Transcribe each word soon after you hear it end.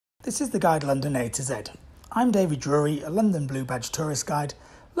This is the Guide London A to Z. I'm David Drury, a London Blue Badge tourist guide,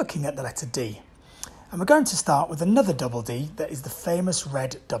 looking at the letter D. And we're going to start with another double D that is the famous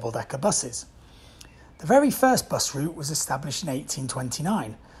red double-decker buses. The very first bus route was established in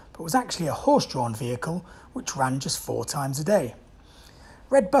 1829, but was actually a horse-drawn vehicle which ran just 4 times a day.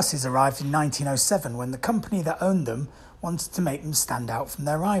 Red buses arrived in 1907 when the company that owned them wanted to make them stand out from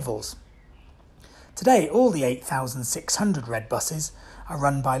their rivals. Today, all the 8,600 red buses are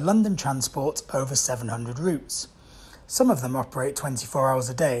run by London Transport over 700 routes. Some of them operate 24 hours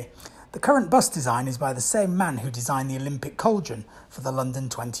a day. The current bus design is by the same man who designed the Olympic cauldron for the London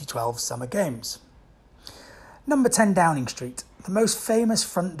 2012 Summer Games. Number 10 Downing Street, the most famous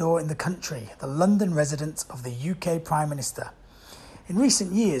front door in the country, the London residence of the UK Prime Minister. In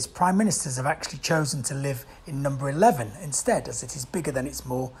recent years, Prime Ministers have actually chosen to live in number 11 instead, as it is bigger than its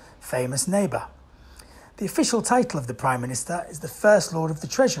more famous neighbour. The official title of the Prime Minister is the First Lord of the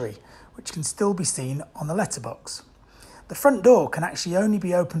Treasury, which can still be seen on the letterbox. The front door can actually only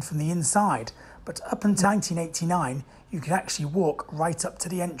be opened from the inside, but up until 1989 you could actually walk right up to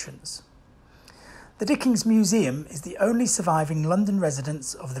the entrance. The Dickens Museum is the only surviving London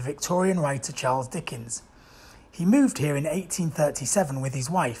residence of the Victorian writer Charles Dickens. He moved here in 1837 with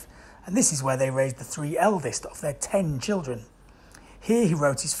his wife, and this is where they raised the 3 eldest of their 10 children. Here he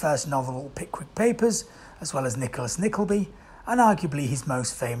wrote his first novel, Pickwick Papers, as well as Nicholas Nickleby, and arguably his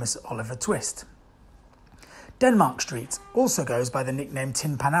most famous Oliver Twist. Denmark Street also goes by the nickname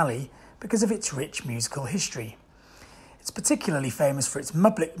Tin Pan Alley because of its rich musical history. It's particularly famous for its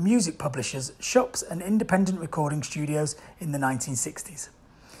public music publishers, shops and independent recording studios in the 1960s.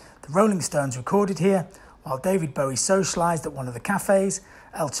 The Rolling Stones recorded here, while David Bowie socialised at one of the cafes,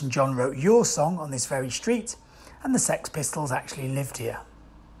 Elton John wrote Your Song on this very street, and the Sex Pistols actually lived here.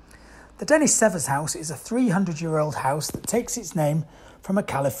 The Dennis Severs House is a 300-year-old house that takes its name from a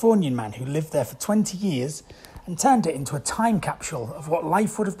Californian man who lived there for 20 years and turned it into a time capsule of what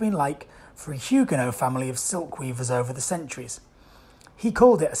life would have been like for a Huguenot family of silk weavers over the centuries. He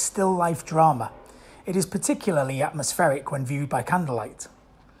called it a still life drama. It is particularly atmospheric when viewed by candlelight.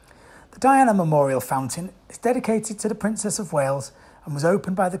 The Diana Memorial Fountain is dedicated to the Princess of Wales and was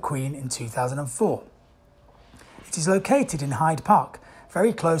opened by the Queen in 2004. It is located in Hyde Park,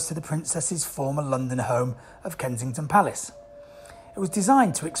 very close to the Princess's former London home of Kensington Palace. It was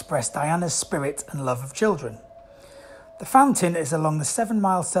designed to express Diana's spirit and love of children. The fountain is along the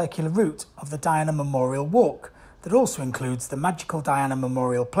 7-mile circular route of the Diana Memorial Walk that also includes the magical Diana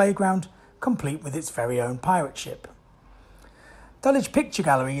Memorial Playground, complete with its very own pirate ship. Dulwich Picture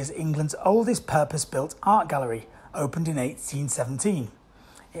Gallery is England's oldest purpose-built art gallery, opened in 1817.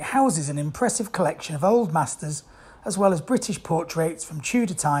 It houses an impressive collection of old masters as well as British portraits from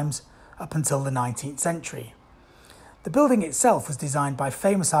Tudor times up until the 19th century. The building itself was designed by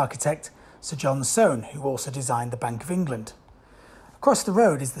famous architect Sir John Soane, who also designed the Bank of England. Across the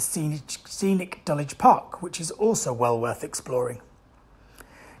road is the scenic Dulwich Park, which is also well worth exploring.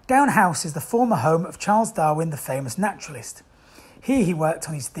 Down House is the former home of Charles Darwin, the famous naturalist. Here he worked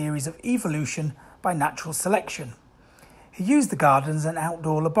on his theories of evolution by natural selection. He used the garden as an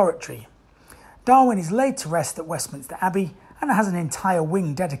outdoor laboratory. Darwin is laid to rest at Westminster Abbey and has an entire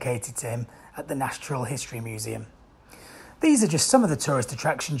wing dedicated to him at the Natural History Museum. These are just some of the tourist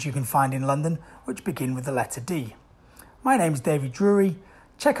attractions you can find in London which begin with the letter D. My name's David Drury.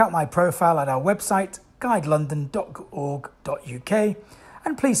 Check out my profile at our website guidelondon.org.uk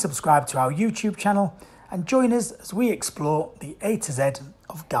and please subscribe to our YouTube channel and join us as we explore the A to Z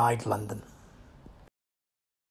of Guide London.